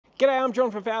G'day, I'm John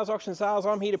from Fowles Auctions and Sales.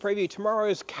 I'm here to preview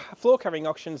tomorrow's floor covering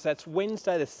auctions. That's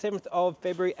Wednesday the 7th of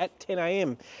February at 10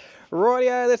 a.m.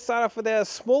 Rightio, let's start off with our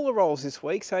smaller rolls this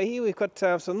week. So here we've got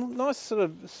some nice sort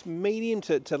of medium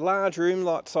to large room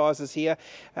light sizes here.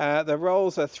 The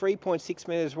rolls are 3.6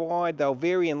 metres wide. They'll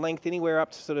vary in length anywhere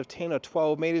up to sort of 10 or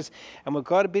 12 metres. And we've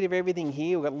got a bit of everything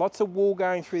here. We've got lots of wool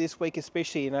going through this week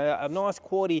especially. You know, a nice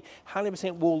quality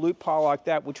 100% wool loop pile like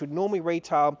that, which would normally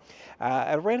retail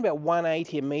at around about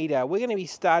 $1.80 a metre. We're going to be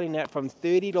starting that from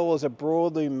 $30 a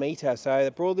broadloom metre. So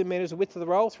the broadloom metre is the width of the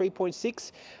roll,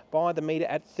 3.6 by the metre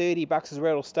at $30 is where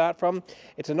it'll start from.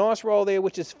 It's a nice roll there,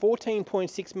 which is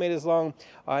 14.6 metres long.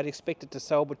 I'd expect it to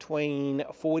sell between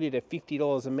 $40 to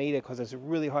 $50 a metre because it's a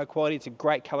really high quality. It's a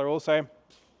great colour also.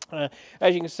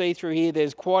 As you can see through here,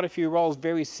 there's quite a few rolls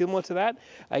very similar to that.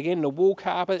 Again, the wool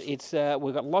carpet, it's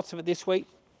we've got lots of it this week.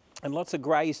 And lots of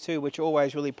greys too, which are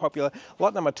always really popular.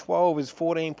 Lot number 12 is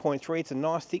 14.3. It's a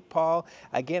nice thick pile.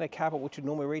 Again, a carpet which would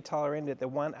normally retail around at the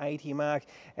 180 mark.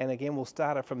 And again, we'll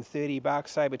start it from $30, say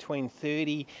somewhere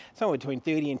between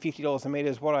 $30 and $50 a metre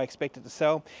is what I expect it to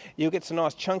sell. You'll get some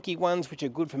nice chunky ones, which are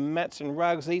good for mats and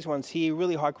rugs. These ones here,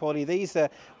 really high quality. These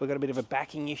we've got a bit of a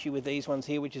backing issue with these ones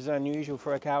here, which is unusual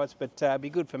for our carpets, but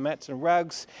be good for mats and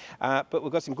rugs. But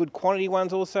we've got some good quantity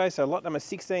ones also. So lot number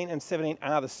 16 and 17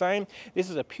 are the same.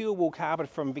 This is a pure wool carpet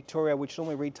from Victoria, which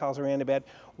normally retails around about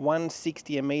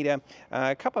 $160 a metre.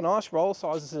 A couple of nice roll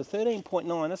sizes of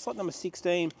 13.9. That's lot number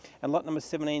 16, and lot number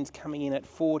 17 is coming in at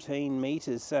 14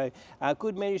 metres. So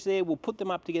good measures there. We'll put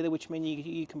them up together, which means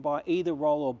you can buy either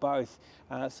roll or both.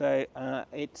 It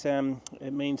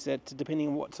means that depending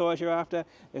on what size you're after,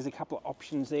 there's a couple of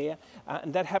options there,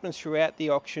 and that happens throughout the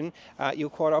auction. You'll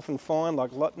quite often find,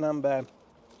 like lot number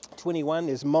 21,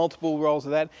 there's multiple rolls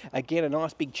of that. Again, a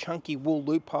nice big chunky wool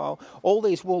loop pile. All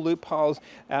these wool loop piles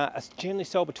are generally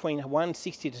sell between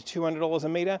 $160 to $200 a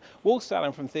metre. We'll start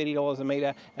them from $30 a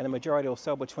metre, and the majority will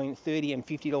sell between $30 and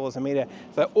 $50 a metre.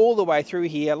 So all the way through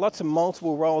here, lots of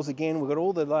multiple rolls again. We've got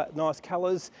all the nice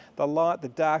colours, the light, the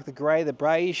dark, the grey, the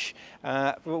beige.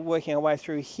 We're working our way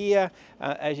through here.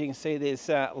 As you can see, there's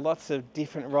lots of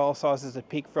different roll sizes to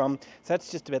pick from. So that's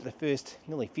just about the first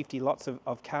nearly 50 lots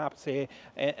of carpets here,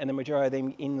 and the majority of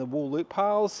them in the wool loop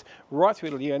piles. Right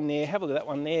through to the end there, have a look at that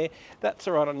one there. That's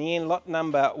right on the end, lot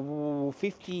number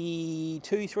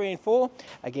 52, 3 and 4.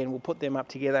 Again, we'll put them up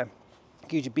together.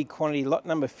 Gives you a big quantity. Lot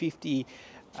number 50,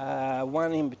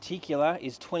 one in particular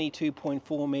is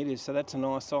 22.4 metres, so that's a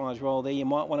nice size roll there. You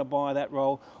might want to buy that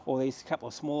roll or these couple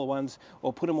of smaller ones,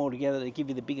 or put them all together to give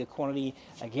you the bigger quantity.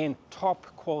 Again, top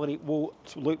quality wool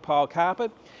loop pile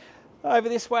carpet. Over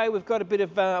this way, we've got a bit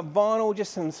of vinyl,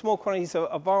 just some small quantities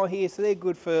of vinyl here, so they're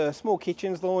good for small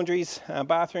kitchens, laundries,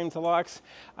 bathrooms, the likes.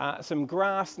 Some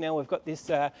grass. Now we've got this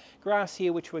grass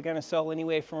here, which we're going to sell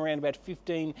anywhere from around about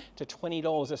 $15 to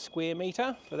 $20 a square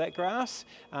metre for that grass.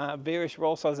 Various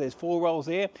roll sizes, there's 4 rolls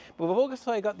there. But we've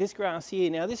also got this grass here.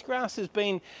 Now this grass has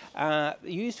been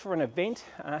used for an event,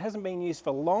 hasn't been used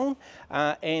for long,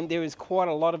 and there is quite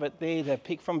a lot of it there to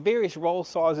pick from. Various roll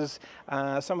sizes.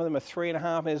 Some of them are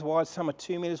 3.5 metres wide, some are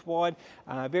 2 metres wide,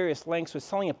 various lengths. We're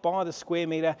selling it by the square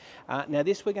metre. Now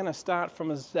this we're going to start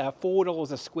from as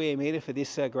 $4 a square metre for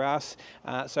this grass,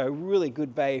 so really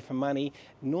good value for money.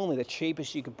 Normally the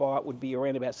cheapest you could buy it would be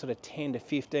around about sort of 10 to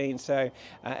 15. So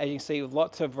as you can see,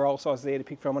 lots of roll sizes there to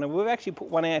pick from, and we've actually put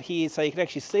one out here so you can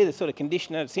actually see the sort of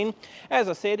condition that it's in. As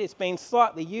I said, it's been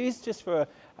slightly used just for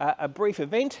a brief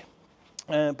event.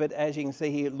 But as you can see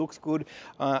here, it looks good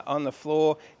on the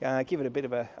floor. Give it a bit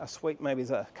of a sweep. Maybe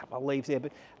there's a couple of leaves there,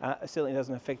 but it certainly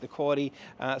doesn't affect the quality.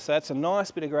 So that's a nice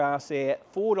bit of grass there.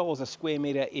 $4 a square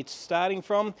metre it's starting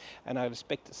from, and I'd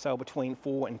expect to sell between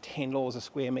 $4 and $10 a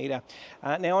square metre.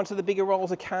 Now onto the bigger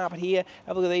rolls of carpet here.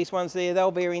 Have a look at these ones there.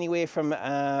 They'll vary anywhere from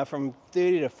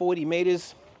 30 to 40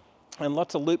 metres. And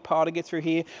lots of loop pile to get through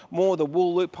here. More of the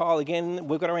wool loop pile again.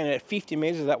 We've got around about 50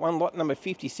 metres of that one. Lot number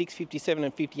 56, 57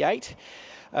 and 58.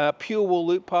 Pure wool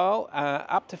loop pile,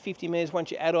 up to 50 metres.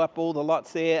 Once you add up all the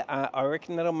lots there, I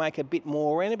reckon that'll make a bit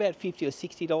more, around about $50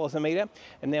 or $60 a metre.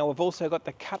 And now we've also got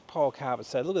the cut pile carpet.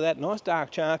 So look at that, nice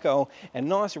dark charcoal and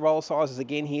nice roll sizes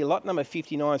again here. Lot number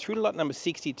 59 through to lot number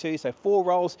 62. So 4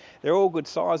 rolls, they're all good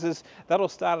sizes. That'll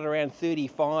start at around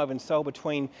 35 and sell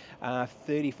between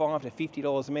 $35 to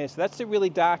 $50 a metre. So that's a really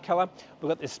dark colour. We've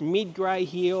got this mid-grey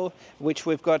here, which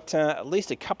we've got at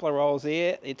least a couple of rolls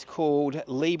there. It's called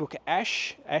Leabrook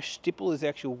Ash. Ash Stipple is the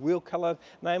actual real colour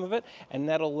name of it, and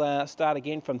that'll start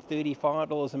again from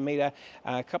 $35 a metre.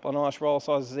 A couple of nice roll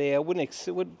sizes there. It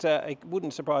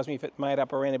wouldn't surprise me if it made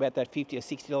up around about that $50 or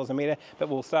 $60 a metre, but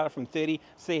we'll start it from $30,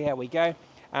 see how we go.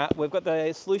 We've got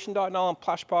the solution dyed nylon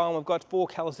plush pile, and we've got 4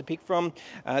 colours to pick from.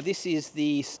 This is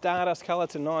the Stardust colour.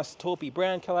 It's a nice taupey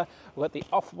brown colour. We've got the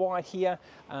off-white here.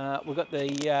 We've got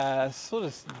the sort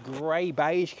of grey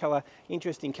beige colour.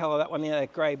 Interesting colour, that one there,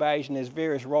 that grey beige, and there's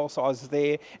various roll sizes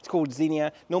there. It's called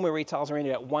Zinnia. Normally retails around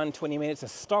about $120 a metre. It's a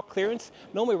stock clearance.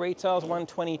 Normally retails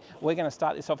 $120. We're going to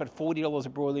start this off at $40 a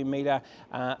broadloom metre,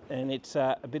 and it's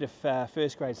a bit of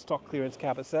first grade stock clearance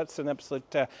carpet. So that's an absolute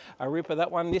a ripper,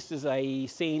 that one. This is a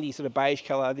sandy sort of beige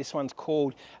colour. This one's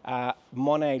called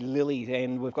Monet Lily,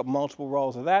 and we've got multiple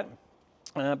rolls of that.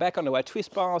 Back onto our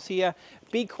twist piles here.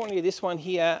 Big quantity of this one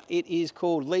here. It is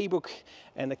called Leebrook,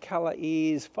 and the colour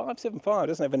is 575. It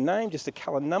doesn't have a name, just a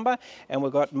colour number. And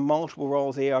we've got multiple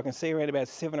rolls there. I can see around about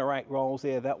 7 or 8 rolls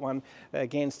there. That one,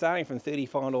 again, starting from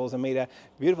 $35 a metre.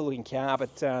 Beautiful looking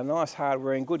carpet, nice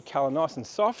hardware and good colour, nice and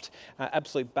soft.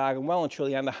 Absolute bargain, well and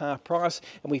truly under half price.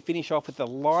 And we finish off with the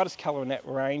lightest colour in that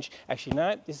range. Actually,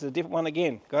 no, this is a different one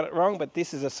again. Got it wrong, but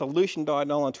this is a solution dyed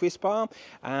nylon twist pile.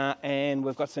 And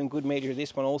we've got some good measure of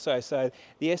this one also. So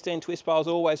the S10 twist pile is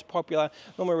always popular.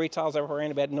 Normal retails are around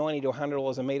about $90 to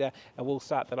 $100 a metre, and we'll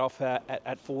start that off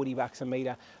at $40 a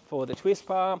metre for the twist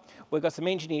pile. We've got some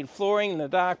engineered flooring in the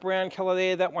dark brown colour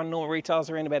there. That one normal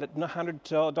retails around about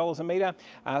 $100 a metre.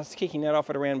 It's kicking that off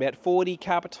at around about 40.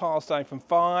 Carpet tiles starting from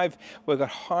 5. We've got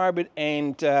hybrid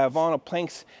and vinyl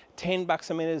planks, $10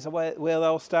 a metre is where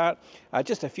they'll start.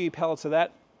 Just a few pallets of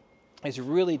that. It's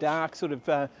really dark, sort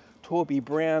of taupey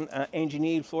brown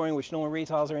engineered flooring, which normally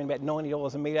retails around about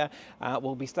 $90 a metre.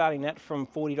 We'll be starting that from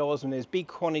 $40, and there's big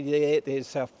quantity there.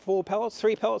 There's 3 pallets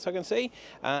I can see,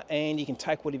 and you can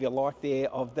take whatever you like there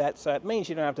of that. So it means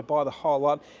you don't have to buy the whole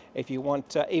lot. If you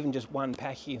want even just 1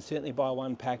 pack, you can certainly buy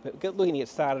 1 pack, but looking to get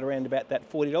started around about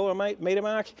that $40 metre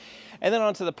mark. And then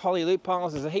onto the poly loop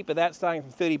piles. There's a heap of that starting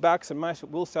from $30, and most of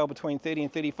it will sell between $30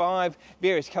 and $35.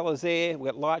 Various colours there.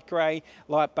 We've got light grey,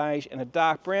 light beige, and a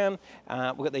dark brown.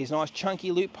 We've got these nice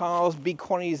chunky loop piles, big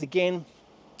quantities again.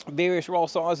 Various roll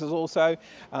sizes also,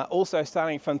 also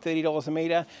starting from $30 a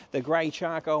metre. The grey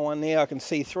charcoal one there, I can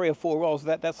see 3 or 4 rolls of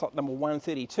that. That's lot number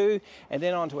 132. And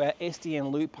then onto our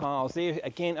SDN loop piles. There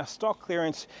again, a stock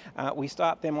clearance. We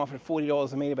start them off at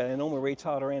 $40 a metre, but they normally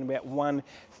retail around about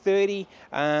 $130.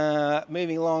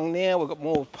 Moving along now, we've got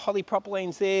more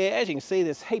polypropylenes there. As you can see,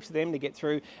 there's heaps of them to get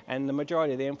through, and the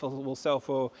majority of them will sell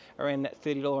for around that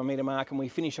 $30 a metre mark. And we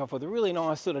finish off with a really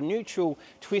nice sort of neutral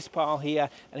twist pile here.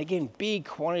 And again, big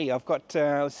quantity. I've got,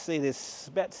 let's see, there's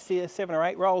about 7 or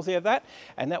 8 rolls there of that,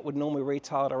 and that would normally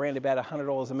retail at around about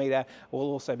 $100 a metre. We'll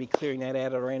also be clearing that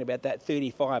out at around about that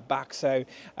 $35, so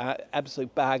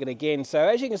absolute bargain again. So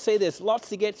as you can see, there's lots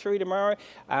to get through tomorrow.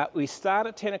 We start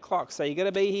at 10 o'clock, so you've got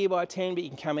to be here by 10, but you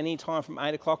can come any time from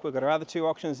 8 o'clock. We've got our other 2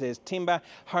 auctions. There's timber,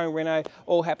 home reno,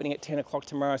 all happening at 10 o'clock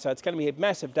tomorrow, so it's going to be a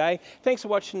massive day. Thanks for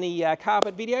watching the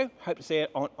carpet video. Hope to see you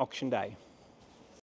on auction day.